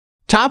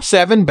Top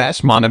 7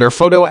 Best Monitor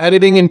Photo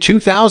Editing in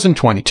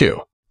 2022.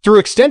 Through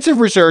extensive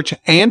research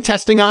and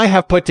testing, I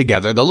have put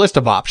together the list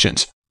of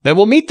options that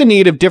will meet the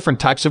need of different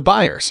types of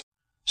buyers.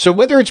 So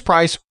whether it's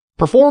price,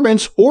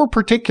 performance, or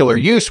particular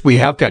use, we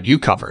have got you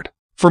covered.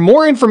 For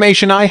more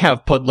information, I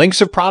have put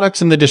links of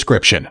products in the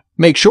description.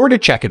 Make sure to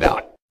check it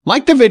out.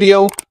 Like the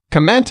video,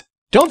 comment,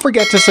 don't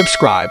forget to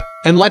subscribe,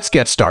 and let's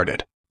get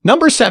started.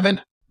 Number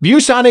 7.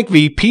 ViewSonic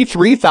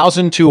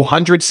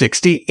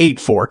VP3268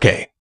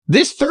 4K.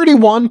 This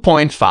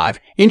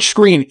 31.5-inch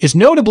screen is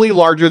notably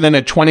larger than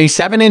a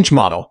 27-inch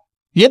model,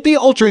 yet the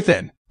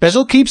ultra-thin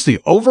bezel keeps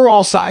the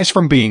overall size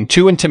from being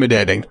too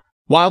intimidating,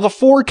 while the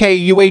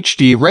 4K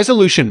UHD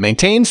resolution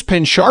maintains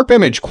pin-sharp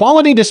image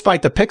quality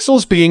despite the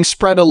pixels being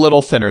spread a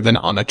little thinner than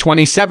on a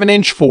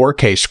 27-inch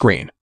 4K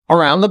screen.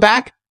 Around the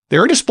back,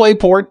 there are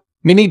DisplayPort,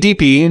 mini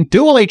DP, and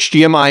dual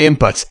HDMI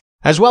inputs,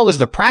 as well as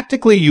the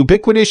practically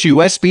ubiquitous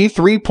USB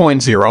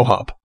 3.0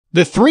 hub.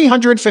 The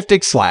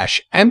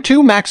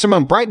 350/M2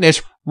 maximum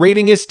brightness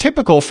rating is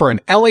typical for an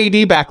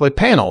LED backlit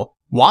panel,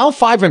 while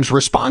 5ms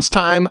response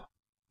time,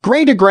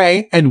 gray to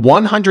gray, and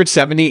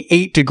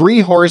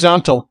 178-degree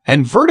horizontal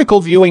and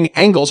vertical viewing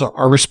angles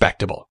are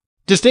respectable.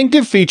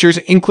 Distinctive features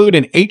include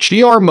an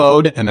HDR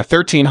mode and a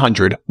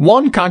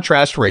 1300:1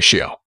 contrast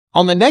ratio.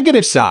 On the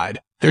negative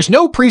side, there's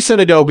no preset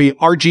Adobe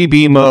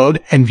RGB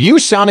mode, and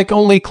ViewSonic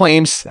only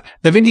claims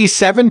the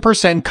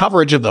 57%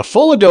 coverage of the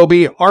full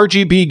Adobe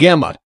RGB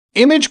gamut.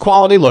 Image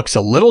quality looks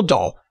a little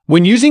dull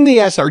when using the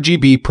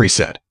sRGB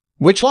preset,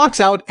 which locks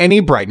out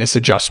any brightness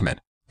adjustment.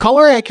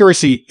 Color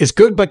accuracy is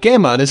good, but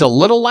gamut is a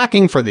little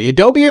lacking for the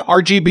Adobe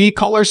RGB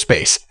color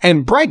space,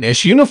 and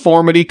brightness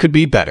uniformity could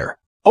be better.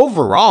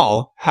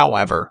 Overall,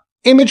 however,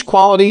 image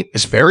quality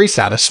is very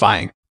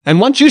satisfying, and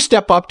once you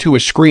step up to a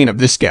screen of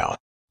this scale,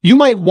 you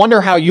might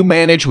wonder how you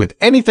manage with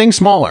anything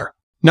smaller.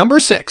 Number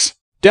 6.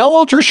 Dell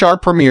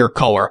UltraSharp Premier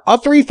Color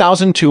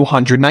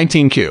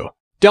A3219Q.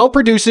 Dell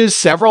produces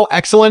several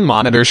excellent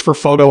monitors for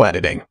photo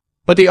editing,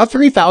 but the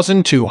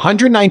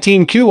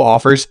A3219Q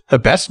offers the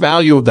best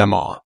value of them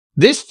all.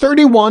 This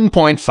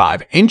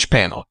 31.5-inch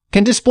panel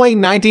can display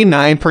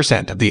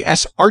 99% of the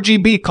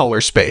sRGB color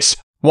space,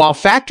 while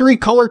factory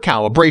color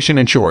calibration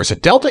ensures a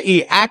delta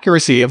E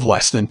accuracy of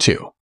less than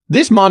 2.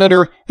 This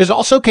monitor is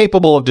also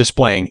capable of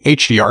displaying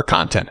HDR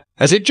content,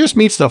 as it just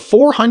meets the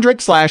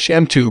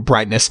 400/M2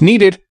 brightness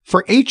needed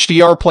for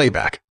HDR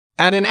playback.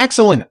 Add an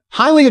excellent,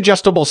 highly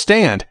adjustable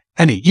stand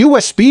and a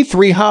USB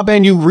 3 hub,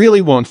 and you really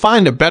won't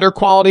find a better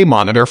quality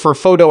monitor for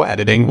photo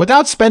editing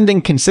without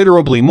spending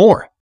considerably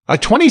more. A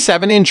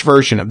 27-inch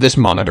version of this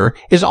monitor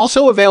is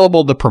also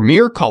available, the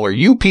Premier Color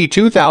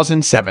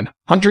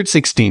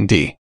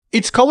UP2716D.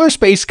 Its color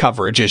space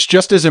coverage is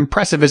just as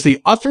impressive as the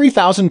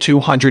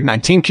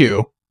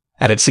A3219Q,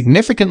 and it's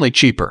significantly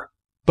cheaper.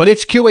 But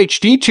its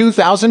QHD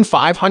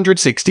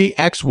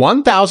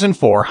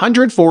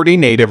 2560x1440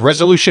 native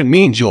resolution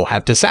means you'll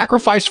have to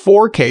sacrifice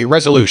 4K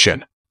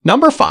resolution.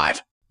 Number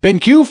 5.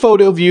 BenQ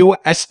PhotoView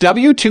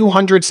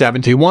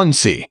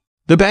SW271C.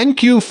 The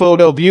BenQ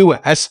PhotoView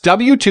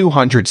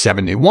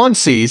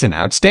SW271C is an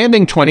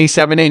outstanding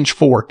 27-inch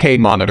 4K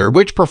monitor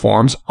which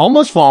performs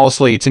almost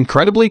flawlessly. It's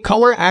incredibly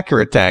color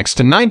accurate thanks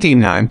to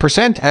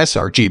 99%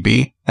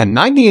 sRGB and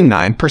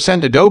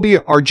 99% Adobe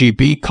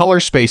RGB color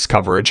space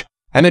coverage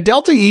and a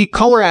delta E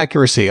color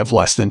accuracy of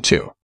less than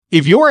 2.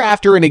 If you're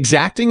after an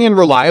exacting and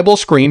reliable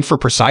screen for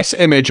precise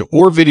image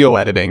or video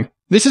editing,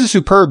 this is a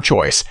superb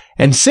choice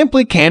and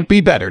simply can't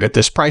be bettered at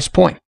this price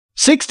point.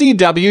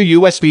 60W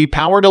USB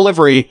power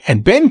delivery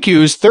and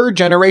BenQ's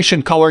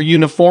third-generation color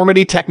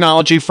uniformity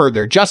technology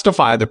further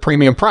justify the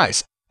premium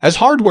price, as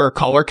hardware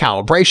color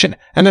calibration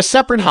and a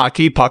separate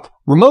hotkey puck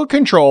remote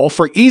control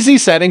for easy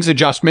settings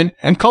adjustment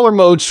and color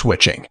mode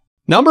switching.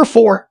 Number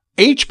 4.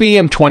 HP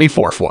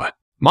M24.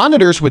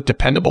 Monitors with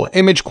dependable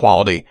image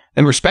quality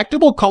and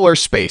respectable color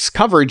space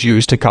coverage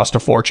used to cost a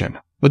fortune.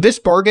 With this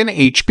bargain,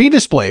 HP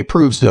display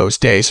proves those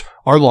days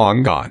are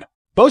long gone.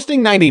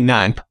 Boasting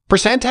 99%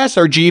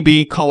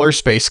 sRGB color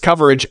space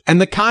coverage and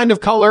the kind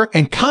of color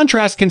and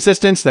contrast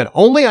consistency that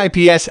only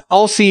IPS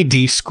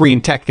LCD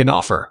screen tech can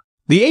offer,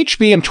 the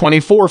HP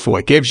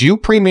M24 gives you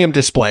premium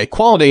display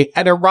quality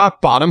at a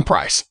rock-bottom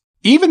price.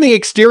 Even the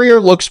exterior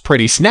looks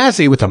pretty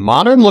snazzy with a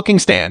modern-looking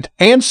stand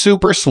and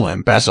super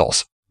slim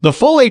bezels. The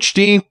Full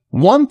HD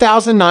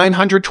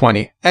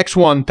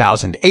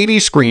 1920x1080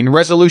 screen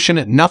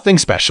resolution, nothing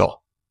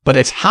special, but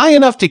it's high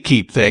enough to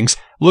keep things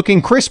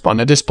looking crisp on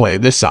a display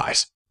this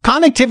size.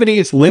 Connectivity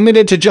is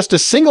limited to just a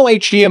single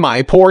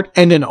HDMI port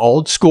and an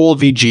old-school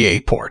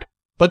VGA port,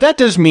 but that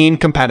does mean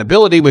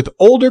compatibility with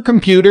older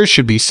computers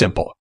should be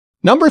simple.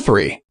 Number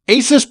 3.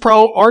 Asus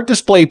Pro Art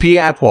Display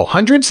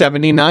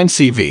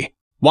P@179CV.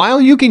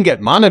 While you can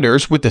get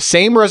monitors with the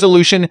same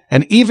resolution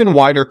and even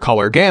wider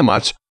color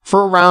gamuts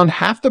for around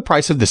half the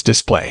price of this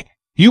display,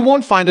 you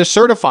won't find a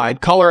certified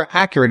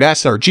color-accurate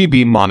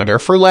sRGB monitor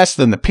for less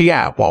than the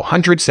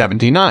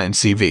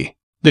P@179CV.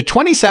 The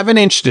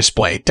 27-inch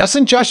display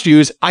doesn't just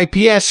use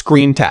IPS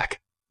screen tech.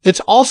 It's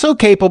also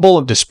capable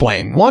of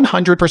displaying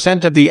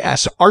 100% of the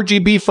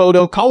sRGB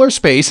photo color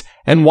space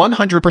and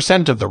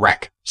 100% of the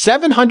Rec.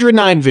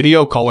 709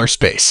 video color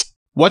space.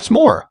 What's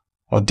more,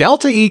 a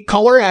Delta E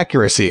color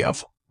accuracy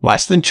of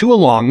less than 2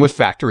 along with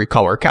factory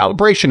color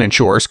calibration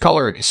ensures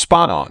color is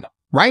spot on,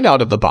 right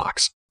out of the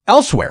box.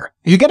 Elsewhere,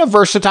 you get a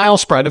versatile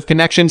spread of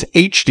connections,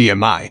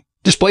 HDMI,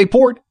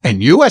 DisplayPort,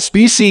 and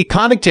USB-C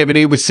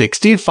connectivity with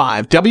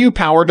 65W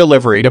power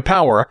delivery to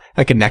power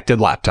a connected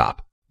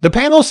laptop. The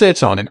panel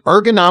sits on an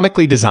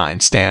ergonomically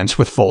designed stance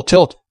with full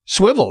tilt,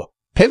 swivel,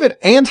 pivot,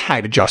 and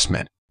height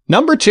adjustment.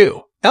 Number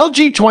 2.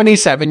 LG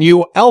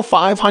 27U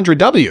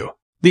L500W.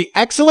 The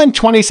excellent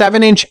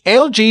 27-inch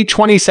LG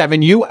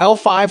 27U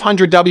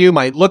L500W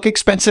might look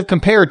expensive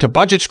compared to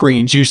budget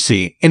screens you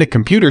see in a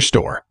computer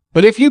store,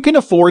 but if you can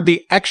afford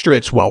the extra,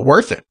 it's well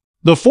worth it.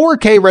 The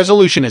 4K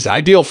resolution is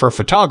ideal for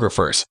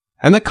photographers,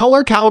 and the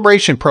Color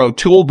Calibration Pro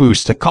tool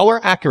boosts the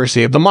color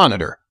accuracy of the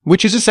monitor,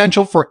 which is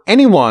essential for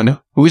anyone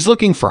who is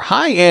looking for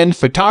high-end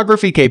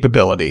photography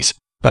capabilities,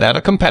 but at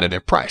a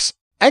competitive price.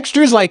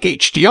 Extras like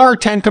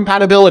HDR10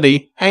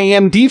 compatibility,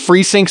 AMD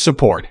FreeSync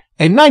support,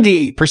 and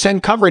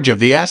 98% coverage of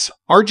the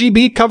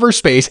sRGB cover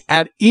space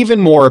add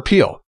even more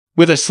appeal.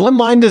 With a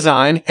slimline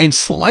design and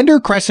slender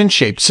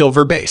crescent-shaped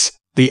silver base,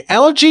 the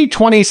LG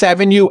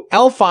 27U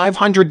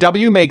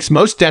L500W makes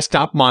most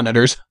desktop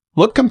monitors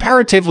look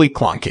comparatively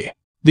clunky.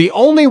 The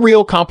only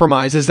real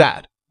compromise is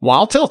that,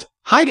 while tilt,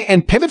 height,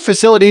 and pivot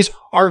facilities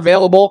are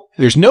available,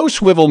 there's no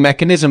swivel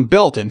mechanism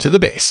built into the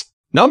base.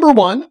 Number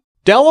 1.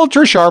 Dell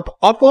UltraSharp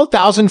Up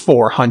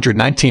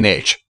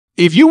 1419H.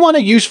 If you want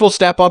a useful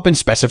step up in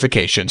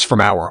specifications from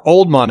our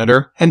old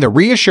monitor and the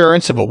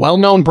reassurance of a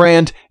well-known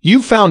brand,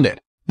 you've found it.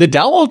 The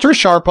Dell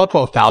UltraSharp Up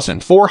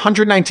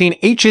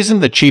 1419H isn't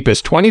the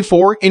cheapest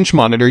 24-inch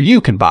monitor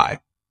you can buy,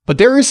 but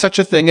there is such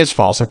a thing as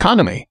false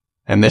economy,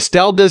 and this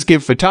Dell does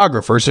give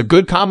photographers a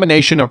good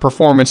combination of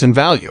performance and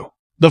value.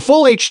 The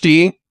Full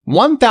HD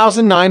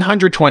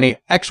 1920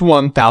 x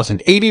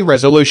 1080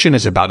 resolution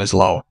is about as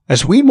low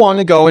as we'd want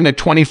to go in a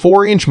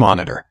 24-inch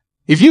monitor,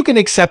 if you can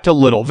accept a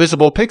little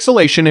visible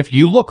pixelation if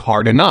you look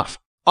hard enough.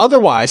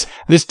 Otherwise,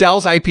 this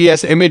Dell's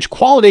IPS image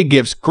quality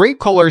gives great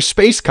color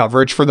space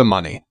coverage for the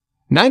money.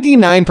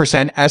 99%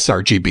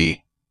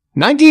 sRGB,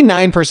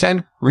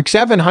 99% Rec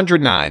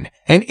 709,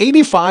 and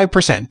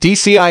 85%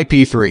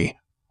 DCI-P3,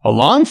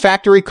 along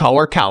factory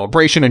color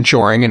calibration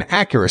ensuring an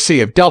accuracy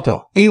of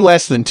Delta E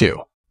less than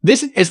 2.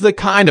 This is the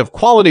kind of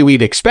quality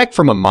we'd expect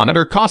from a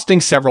monitor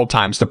costing several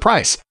times the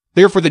price.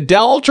 Therefore, the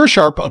Dell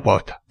UltraSharp Up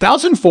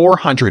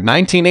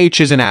 1419H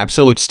is an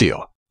absolute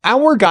steal.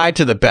 Our guide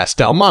to the best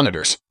Dell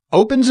monitors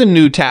opens a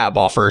new tab,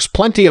 offers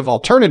plenty of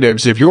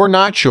alternatives if you're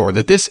not sure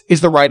that this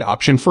is the right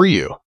option for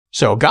you.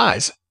 So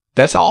guys,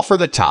 that's all for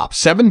the top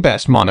 7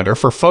 best monitor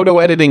for photo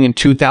editing in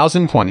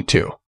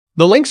 2022.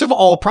 The links of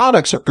all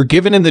products are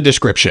given in the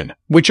description,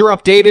 which are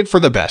updated for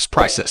the best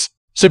prices.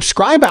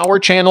 Subscribe our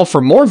channel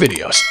for more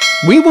videos.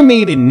 We will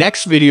meet in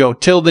next video.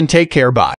 Till then, take care, bye.